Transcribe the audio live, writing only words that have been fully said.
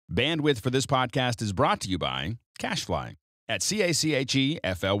Bandwidth for this podcast is brought to you by CacheFly at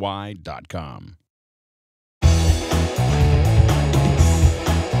CACHEFLY.com.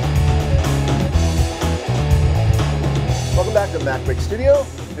 Welcome back to MacBreak Studio.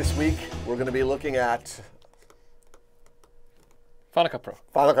 This week, we're going to be looking at Final Cut Pro.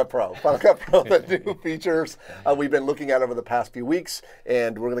 Final Cut Pro, the new features we've been looking at over the past few weeks,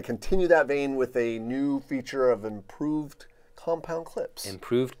 and we're going to continue that vein with a new feature of improved compound clips.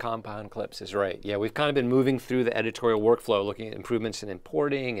 Improved compound clips is right. Yeah, we've kind of been moving through the editorial workflow, looking at improvements in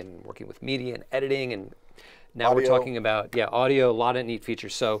importing and working with media and editing, and now Audio. we're talking about audio, a lot of neat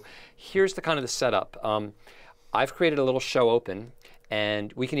features. So here's the kind of the setup. I've created a little show open,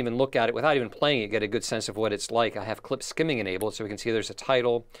 and we can even look at it without even playing it, get a good sense of what it's like. I have clip skimming enabled, so we can see there's a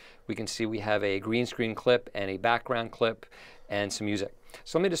title. We can see we have a green screen clip and a background clip and some music.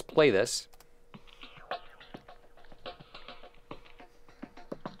 So let me just play this.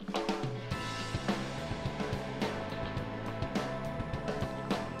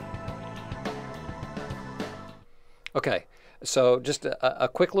 Okay, so just a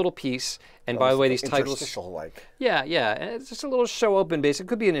quick little piece, and by the way, these titles... Interstitial-like. Yeah, and it's just a little show open base. It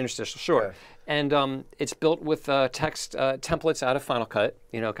could be an interstitial, sure. Yeah. And it's built with text templates out of Final Cut,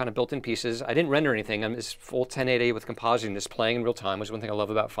 kind of built in pieces. I didn't render anything. I'm just full 1080 with compositing, just playing in real time, which is one thing I love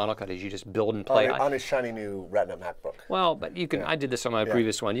about Final Cut is you just build and play. On his shiny new Retina MacBook. Well, but you can. I did this on my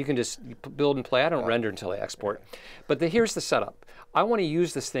previous one. You can just build and play. I don't render until I export. But here's the setup. I want to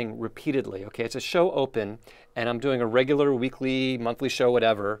use this thing repeatedly. Okay, it's a show open, and I'm doing a regular weekly, monthly show,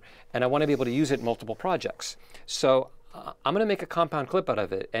 whatever, and I want to be able to use it in multiple projects. So I'm going to make a compound clip out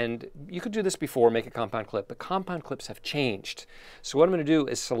of it, and you could do this before, make a compound clip, but compound clips have changed. So what I'm going to do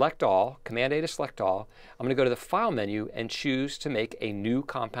is select all, Command A to select all. I'm going to go to the File menu and choose to make a new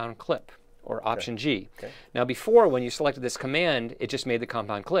compound clip, or Option G. Okay. Now before, when you selected this command, it just made the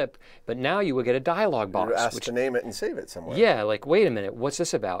compound clip, but now you would get a dialog box. You're asked to name it and save it somewhere. Yeah, like, wait a minute, what's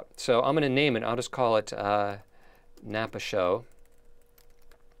this about? So I'm going to name it. I'll just call it Napa Show.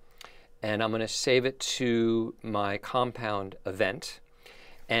 And I'm going to save it to my compound event.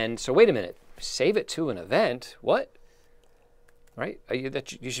 And so wait a minute, save it to an event? What? Right?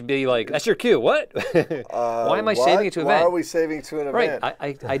 You should be like, that's your cue. What? Why am I saving it to an event? Why are we saving it to an event?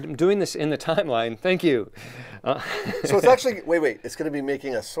 Right. I'm doing this in the timeline. Thank you. So it's actually, wait, it's going to be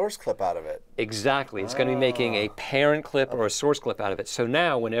making a source clip out of it. Exactly. It's going to be making a parent clip or a source clip out of it. So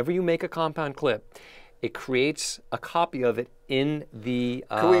now, whenever you make a compound clip, it creates a copy of it in the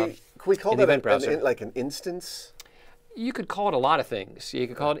Can we call that event browser. Like an instance? You could call it a lot of things. You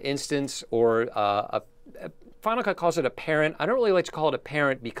could call it instance, or Final Cut calls it a parent. I don't really like to call it a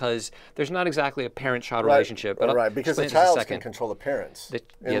parent because there's not exactly a parent-child relationship. But right, because the child can control the parents.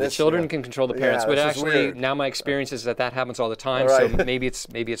 The children can control the parents, but actually now my experience is that happens all the time, so maybe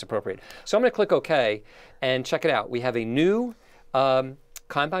it's appropriate. So I'm going to click OK and check it out. We have a new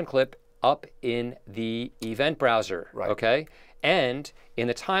compound clip up in the event browser, okay? And in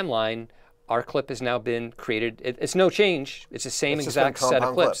the timeline, our clip has now been created. It's no change. It's the same exact set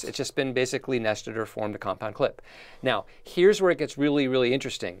of clips. It's just been basically nested or formed a compound clip. Now, here's where it gets really, really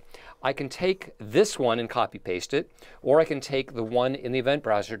interesting. I can take this one and copy paste it, or I can take the one in the event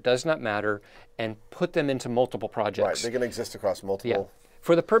browser, does not matter, and put them into multiple projects. Right, they can exist across multiple. Yeah.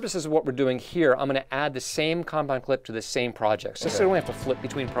 For the purposes of what we're doing here, I'm going to add the same compound clip to the same projects, just so I don't have to flip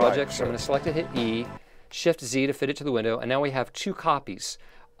between projects. So I'm going to select it, hit E, Shift Z to fit it to the window, and now we have two copies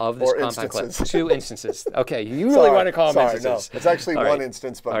of this compound clip. Two instances. Okay, you really want to call them instances. No. It's actually one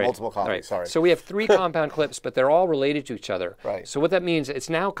instance, but multiple copies. Sorry. So we have three compound clips, but they're all related to each other. Right. So what that means, it's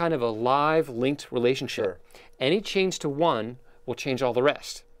now kind of a live linked relationship. Sure. Any change to one will change all the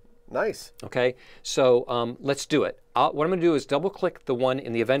rest. Nice. Okay, so let's do it. What I'm going to do is double-click the one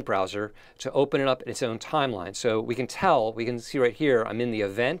in the event browser to open it up in its own timeline. So we can see right here, I'm in the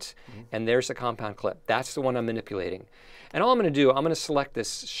event, and there's the compound clip. That's the one I'm manipulating. And all I'm going to do, I'm going to select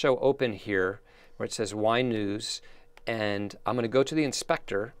this show open here, where it says Y News, and I'm going to go to the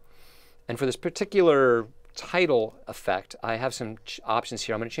inspector. And for this particular title effect, I have some options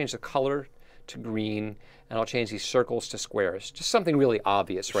here. I'm going to change the color to green, and I'll change these circles to squares. Just something really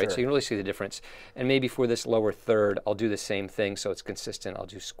obvious, right? So you can really see the difference. And maybe for this lower third, I'll do the same thing so it's consistent. I'll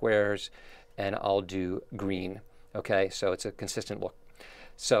do squares, and I'll do green. Okay, so it's a consistent look.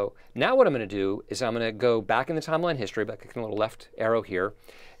 So now what I'm going to do is I'm going to go back in the timeline history by clicking the little left arrow here,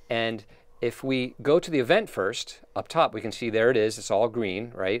 and if we go to the event first, up top, we can see there it is. It's all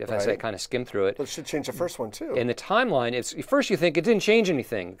green, right? If I kind of skim through it. But it should change the first one too. In the timeline, first you think it didn't change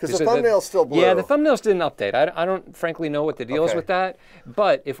anything. Because the thumbnail's still blue. Yeah, the thumbnails didn't update. I don't frankly know what the deal is with that.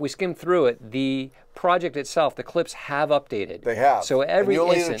 But if we skim through it, the project itself, the clips have updated. They have. So every and you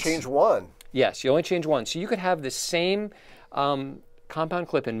only instance, need to change one. Yes, you only change one. So you could have the same compound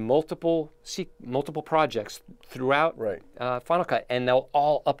clip in multiple projects throughout Final Cut, and they'll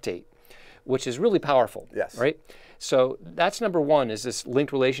all update, which is really powerful. Yes. Right? So that's number one, is this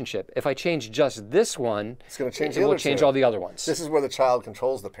linked relationship. If I change just this one, it's going to change it will change all the other ones. This is where the child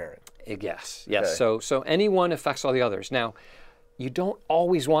controls the parent. Yes, yes. Okay. So any one affects all the others. Now, you don't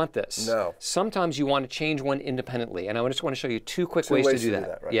always want this. No. Sometimes you want to change one independently, and I just want to show you two quick ways to do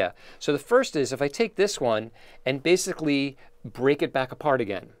that. Right? Yeah. So the first is if I take this one and basically break it back apart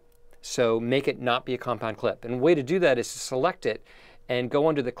again. So make it not be a compound clip. And the way to do that is to select it and go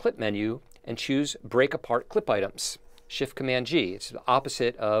under the clip menu and choose break apart clip items. Shift-Command-G. It's the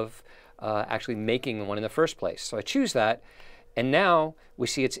opposite of actually making one in the first place. So I choose that, and now we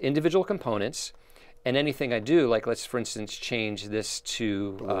see its individual components. And anything I do, like let's for instance change this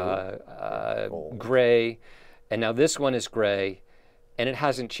to gray, and now this one is gray, and it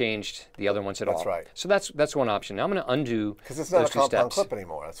hasn't changed the other ones at all. That's right. So that's one option. Now I'm going to undo because it's not those a compound steps. clip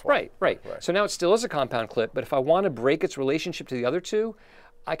anymore. That's why. Right. So now it still is a compound clip, but if I want to break its relationship to the other two,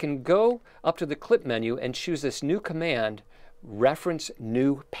 I can go up to the clip menu and choose this new command, reference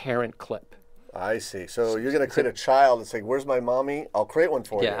new parent clip. I see. So you're going to create a child and say, "Where's my mommy?" I'll create one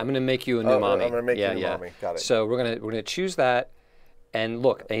for you. Yeah, I'm going to make you a new mommy. I'm going to make you a new mommy. Got it. So we're going to choose that, and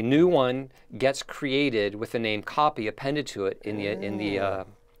look, a new one gets created with the name copy appended to it in the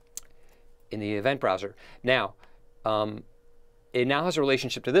event browser. Now, it now has a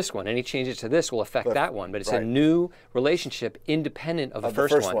relationship to this one. Any changes to this will affect that one, but it's a new relationship independent of the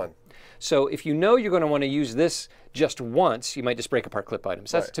first one. So if you know you're going to want to use this just once, you might just break apart clip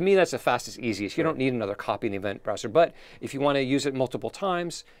items. To me, that's the fastest, easiest. You don't need another copy in the event browser. But if you want to use it multiple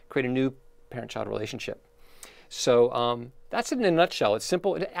times, create a new parent-child relationship. So that's it in a nutshell. It's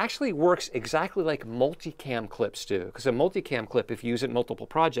simple. It actually works exactly like multicam clips do. Because a multicam clip, if you use it in multiple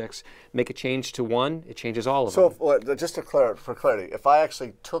projects, make a change to one, it changes all of them. So just for clarity, if I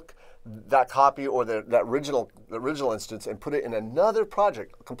actually took that copy or that original instance and put it in another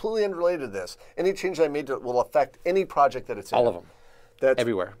project completely unrelated to this, any change I made to it will affect any project that it's in. All of them. That's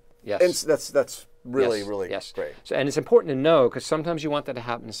everywhere. Yes. And that's really great. So, and it's important to know because sometimes you want that to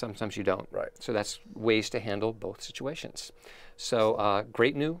happen, sometimes you don't. Right. So that's ways to handle both situations. So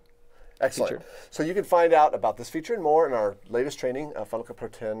great new Excellent. feature. So you can find out about this feature and more in our latest training, Final Cut Pro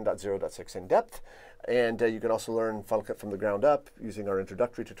 10.0.6 in depth. And you can also learn Final Cut from the ground up using our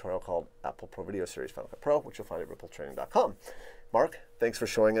introductory tutorial called Apple Pro Video Series Final Cut Pro, which you'll find at rippletraining.com. Mark, thanks for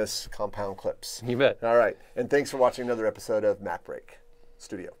showing us compound clips. You bet. All right. And thanks for watching another episode of MacBreak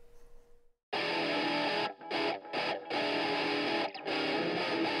Studio.